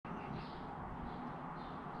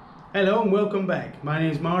Hello and welcome back. My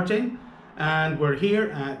name is Martin and we're here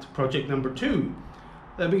at project number 2.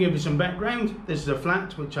 Let me give you some background. This is a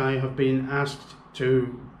flat which I have been asked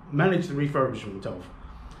to manage the refurbishment of.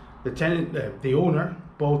 The tenant, the owner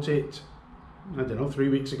bought it, I don't know, 3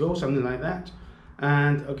 weeks ago, something like that.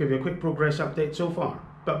 And I'll give you a quick progress update so far.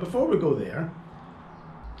 But before we go there,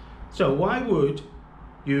 so why would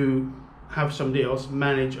you have somebody else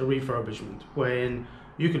manage a refurbishment when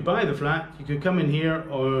you could buy the flat, you could come in here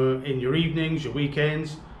or in your evenings, your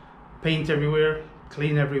weekends, paint everywhere,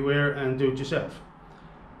 clean everywhere and do it yourself.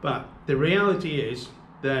 But the reality is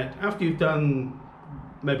that after you've done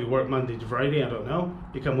maybe work Monday to Friday, I don't know,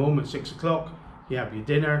 you come home at 6 o'clock, you have your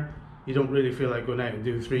dinner, you don't really feel like going out and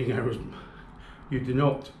doing 3 hours. You do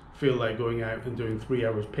not feel like going out and doing 3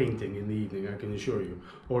 hours painting in the evening, I can assure you,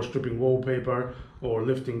 or stripping wallpaper or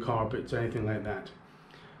lifting carpets, anything like that.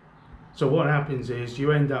 So what happens is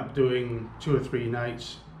you end up doing 2 or 3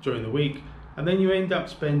 nights during the week, and then you end up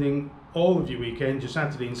spending all of your weekend, your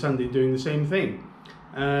Saturday and Sunday, doing the same thing,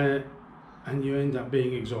 and you end up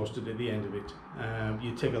being exhausted at the end of it.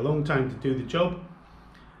 You take a long time to do the job.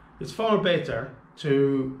 It's far better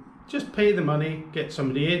to just pay the money, get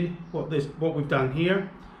somebody in. What we've done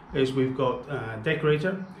here is we've got a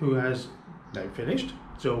decorator who has now finished,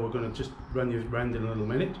 so we're going to just run you around in a little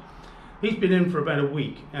minute. He's been in for about a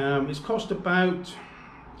week. It's cost about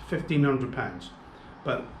 £1,500,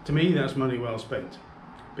 but to me that's money well spent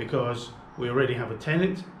because we already have a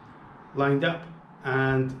tenant lined up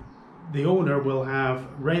and the owner will have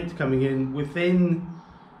rent coming in within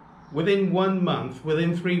 1 month,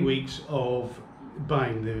 within 3 weeks of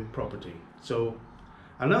buying the property. So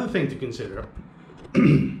another thing to consider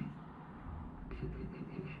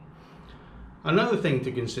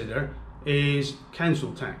is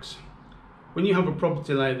council tax. When you have a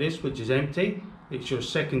property like this which is empty, it's your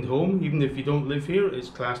second home. Even if you don't live here, it's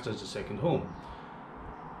classed as a second home.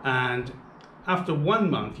 And after 1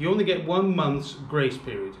 month, you only get 1 month's grace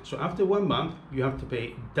period. So after 1 month, you have to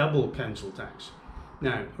pay double council tax.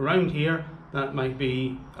 Now, around here, that might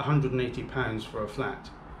be £180 for a flat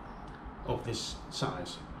of this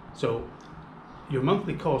size. So your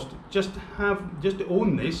monthly cost just to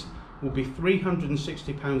own this will be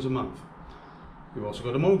 £360 a month. You've also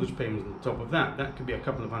got a mortgage payment on top of that. That could be a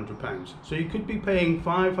couple of £100. So you could be paying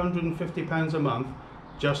 £550 a month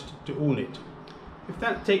just to own it. If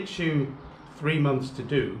that takes you 3 months to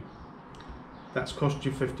do, that's cost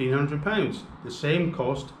you £1,500, the same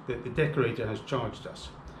cost that the decorator has charged us.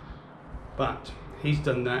 But he's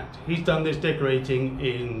done this decorating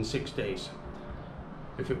in 6 days.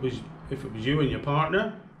 If it was you and your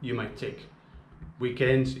partner, you might take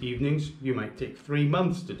weekends, evenings, you might take 3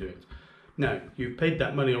 months to do it. Now, you've paid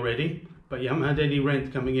that money already, but you haven't had any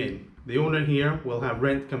rent coming in. The owner here will have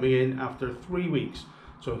rent coming in after 3 weeks.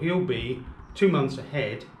 So he'll be 2 months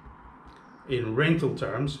ahead in rental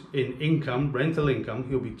terms, in income, rental income.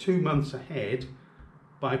 He'll be 2 months ahead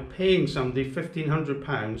by paying somebody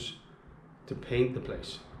 £1,500 to paint the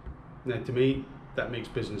place. Now, to me, that makes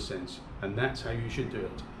business sense, and that's how you should do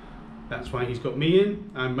it. That's why he's got me in.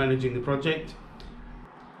 I'm managing the project.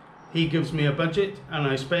 He gives me a budget and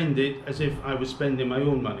I spend it as if I was spending my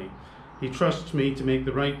own money. He trusts me to make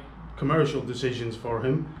the right commercial decisions for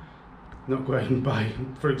him, not go out and buy,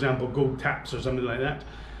 for example, gold taps or something like that.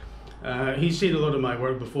 He's seen a lot of my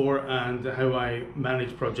work before and how I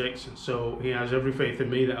manage projects, so he has every faith in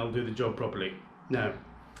me that I'll do the job properly. Now,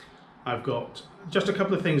 I've got just a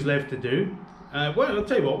couple of things left to do. Well, I'll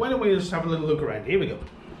tell you what, why don't we just have a little look around. Here we go.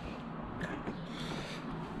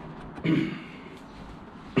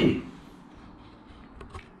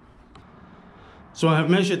 So I have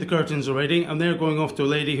measured the curtains already and they're going off to a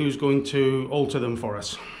lady who's going to alter them for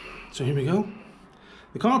us. So here we go.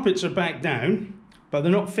 The carpets are back down, but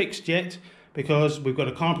they're not fixed yet because we've got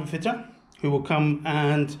a carpet fitter who will come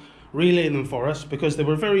and relay them for us because they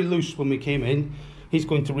were very loose when we came in. He's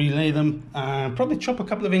going to relay them and probably chop a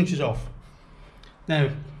couple of inches off.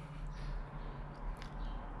 Now,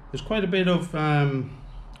 there's quite a bit of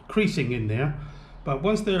creasing in there, but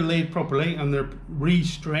once they're laid properly and they're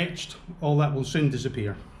re-stretched, all that will soon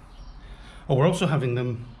disappear. Oh, we're also having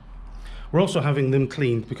them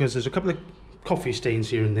cleaned because there's a couple of coffee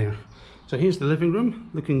stains here and there. So here's the living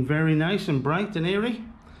room, looking very nice and bright and airy.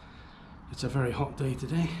 It's a very hot day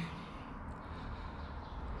today.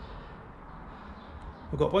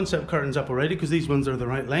 I've got one set of curtains up already because these ones are the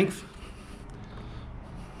right length.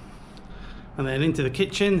 And then into the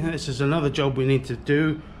kitchen. This is another job we need to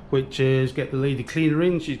do, which is get the lady cleaner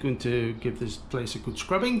in. She's going to give this place a good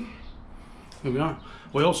scrubbing. Here we are.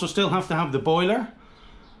 We also still have to have the boiler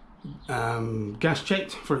gas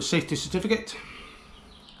checked for its safety certificate.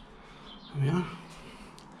 There we are.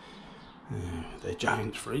 The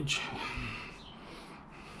giant fridge.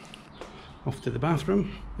 Off to the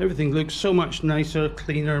bathroom. Everything looks so much nicer,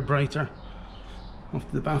 cleaner, brighter. Off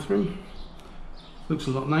to the bathroom. Looks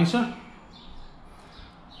a lot nicer.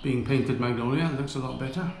 Being painted magnolia, looks a lot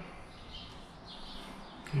better.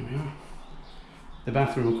 Here we are. The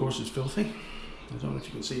bathroom, of course, is filthy. I don't know if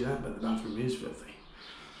you can see that, but the bathroom is filthy.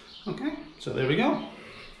 Okay, so there we go.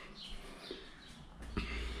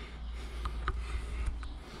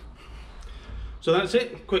 So that's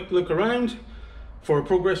it. Quick look around for a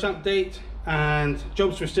progress update and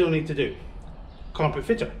jobs we still need to do. Carpet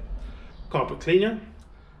fitter, carpet cleaner,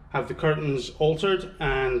 have the curtains altered,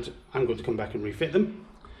 and I'm going to come back and refit them.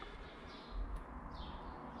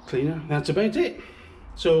 Cleaner, that's about it.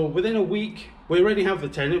 So within a week, we already have the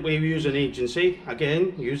tenant. We use an agency.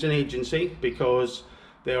 Again, use an agency because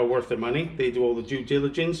they are worth their money. They do all the due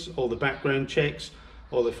diligence, all the background checks,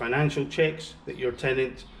 all the financial checks that your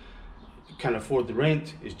tenant can afford the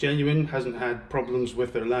rent, is genuine, hasn't had problems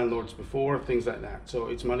with their landlords before, things like that. So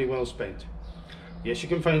it's money well spent. Yes, you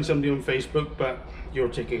can find somebody on Facebook, but you're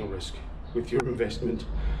taking a risk with your investment.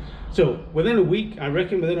 So within a week, I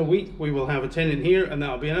reckon within a week, we will have a tenant here, and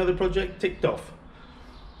that'll be another project ticked off.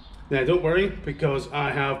 Now don't worry, because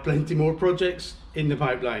I have plenty more projects in the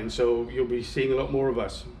pipeline, so you'll be seeing a lot more of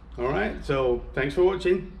us. All right, so thanks for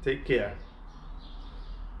watching. Take care.